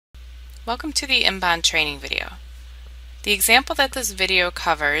Welcome to the Inbond training video. The example that this video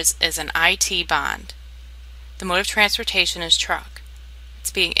covers is an IT bond. The mode of transportation is truck.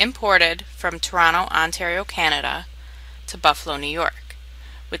 It's being imported from Toronto, Ontario, Canada to Buffalo, New York,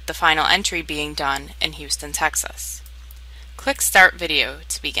 with the final entry being done in Houston, Texas. Click Start Video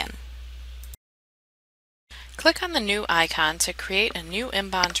to begin. Click on the new icon to create a new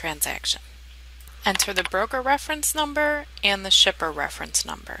Inbond transaction. Enter the broker reference number and the shipper reference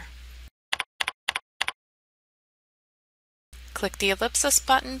number. Click the ellipsis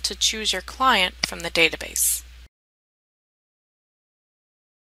button to choose your client from the database.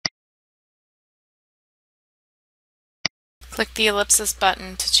 Click the ellipsis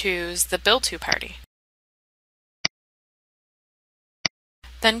button to choose the Bill To party.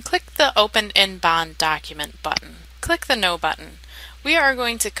 Then click the Open Inbond Document button. Click the No button. We are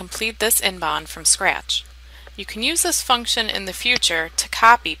going to complete this Inbond from scratch. You can use this function in the future to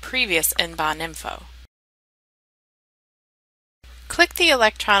copy previous Inbond info. Click the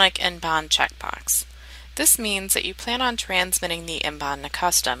Electronic Inbond checkbox. This means that you plan on transmitting the Inbond to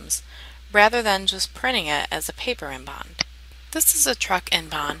customs, rather than just printing it as a paper Inbond. This is a truck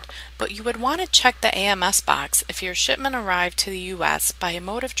Inbond, but you would want to check the AMS box if your shipment arrived to the U.S. by a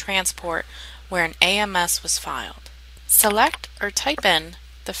mode of transport where an AMS was filed. Select or type in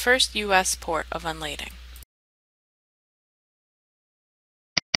the first U.S. port of unlading.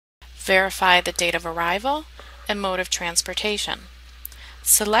 Verify the date of arrival and mode of transportation.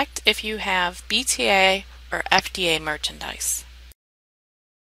 Select if you have BTA or FDA merchandise.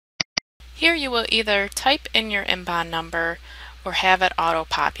 Here you will either type in your Inbond number or have it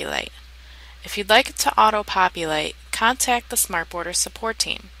auto-populate. If you'd like it to auto-populate, contact the SmartBorder support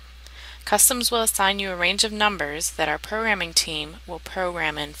team. Customs will assign you a range of numbers that our programming team will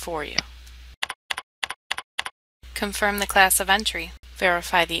program in for you. Confirm the class of entry.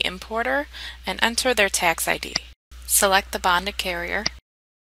 Verify the importer and enter their tax ID. Select the bonded carrier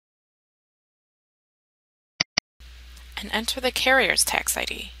and enter the carrier's tax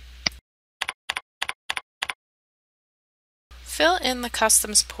ID. Fill in the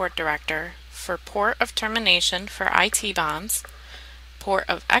Customs Port Director for Port of Termination for IT bonds, Port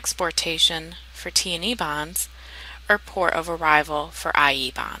of Exportation for T&E bonds, or Port of Arrival for IE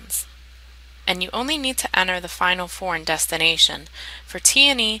bonds. And you only need to enter the final foreign destination for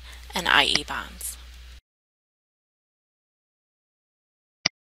T&E and IE bonds.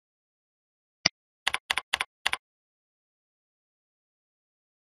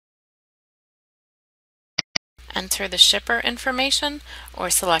 Enter the shipper information or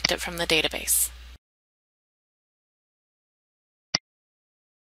select it from the database.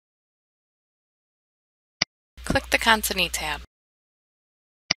 Click the Consignee tab.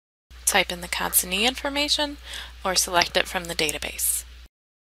 Type in the consignee information or select it from the database.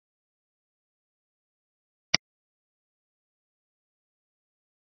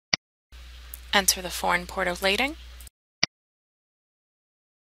 Enter the foreign port of lading.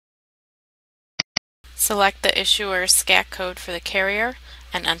 Select the issuer's SCAC code for the carrier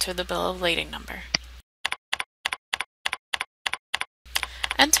and enter the bill of lading number.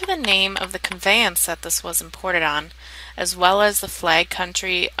 Enter the name of the conveyance that this was imported on, as well as the flag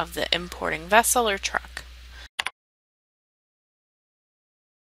country of the importing vessel or truck.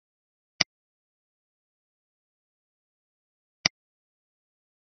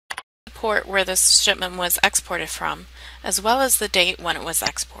 The port where this shipment was exported from, as well as the date when it was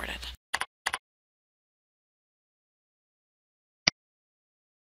exported.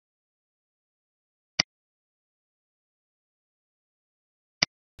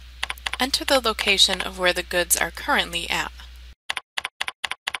 Enter the location of where the goods are currently at.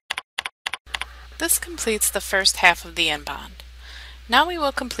 This completes the first half of the Inbond. Now we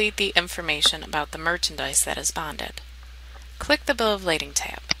will complete the information about the merchandise that is bonded. Click the Bill of Lading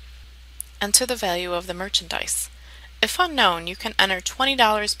tab. Enter the value of the merchandise. If unknown, you can enter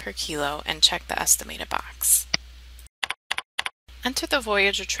 $20 per kilo and check the estimated box. Enter the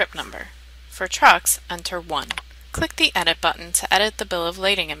voyage or trip number. For trucks, enter 1. Click the Edit button to edit the bill of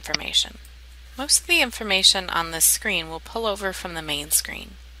lading information. Most of the information on this screen will pull over from the main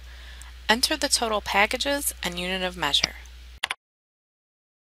screen. Enter the total packages and unit of measure.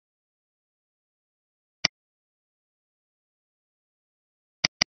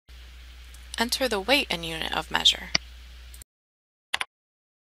 Enter the weight and unit of measure.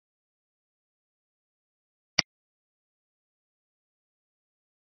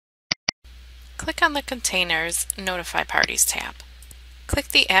 Click on the Containers Notify Parties tab. Click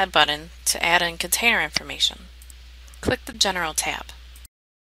the Add button to add in container information. Click the General tab.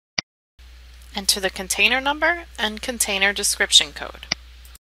 Enter the container number and container description code.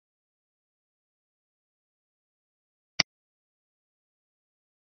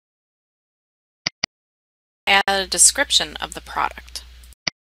 add a description of the product.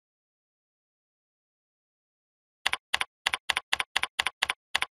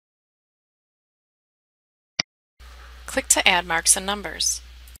 Click to add marks and numbers.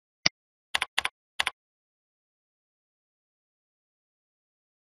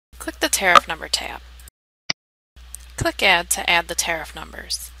 Click the Tariff Number tab. Click Add to add the tariff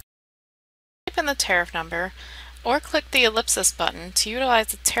numbers. Type in the tariff number or click the ellipsis button to utilize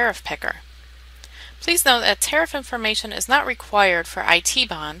the tariff picker. Please note that tariff information is not required for IT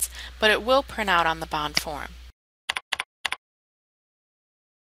bonds, but it will print out on the bond form.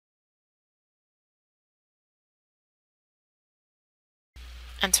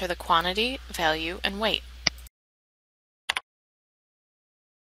 Enter the quantity, value, and weight.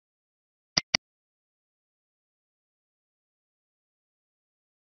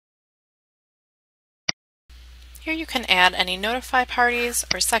 Here you can add any notify parties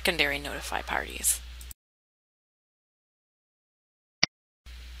or secondary notify parties.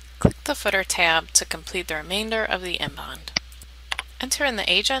 Click the Footer tab to complete the remainder of the inbond. Enter in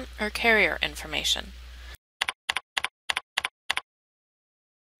the agent or carrier information.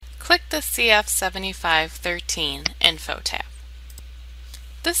 Click the CF7513 Info tab.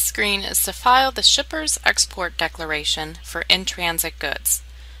 This screen is to file the shipper's export declaration for in-transit goods.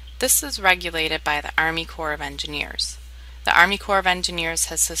 This is regulated by the Army Corps of Engineers. The Army Corps of Engineers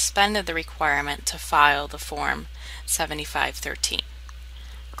has suspended the requirement to file the Form 7513.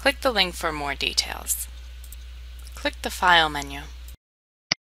 Click the link for more details. Click the File menu.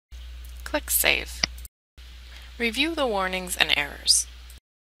 Click Save. Review the warnings and errors.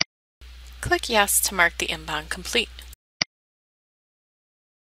 Click Yes to mark the inbond complete.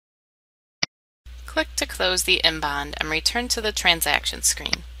 Click to close the inbond and return to the transaction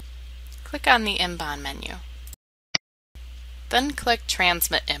screen. Click on the inbond menu. Then click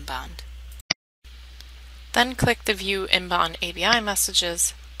Transmit Inbond. Then click the View Inbond ABI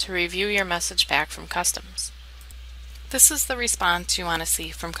Messages to review your message back from Customs. This is the response you want to see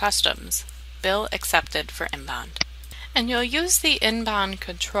from Customs: Bill accepted for inbond. And you'll use the inbond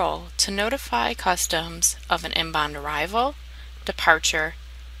control to notify Customs of an inbond arrival, departure,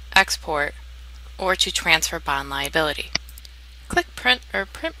 export, or to transfer bond liability. Click Print or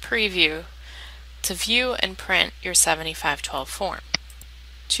Print Preview to view and print your 7512 form.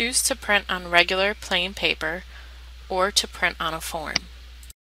 Choose to print on regular plain paper or to print on a form.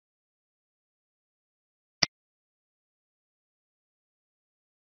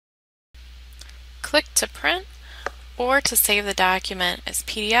 Click to print or to save the document as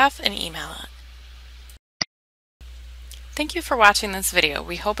PDF and email it. Thank you for watching this video.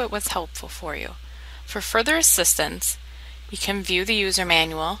 We hope it was helpful for you. For further assistance, you can view the user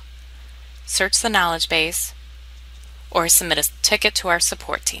manual, search the knowledge base, or submit a ticket to our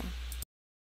support team.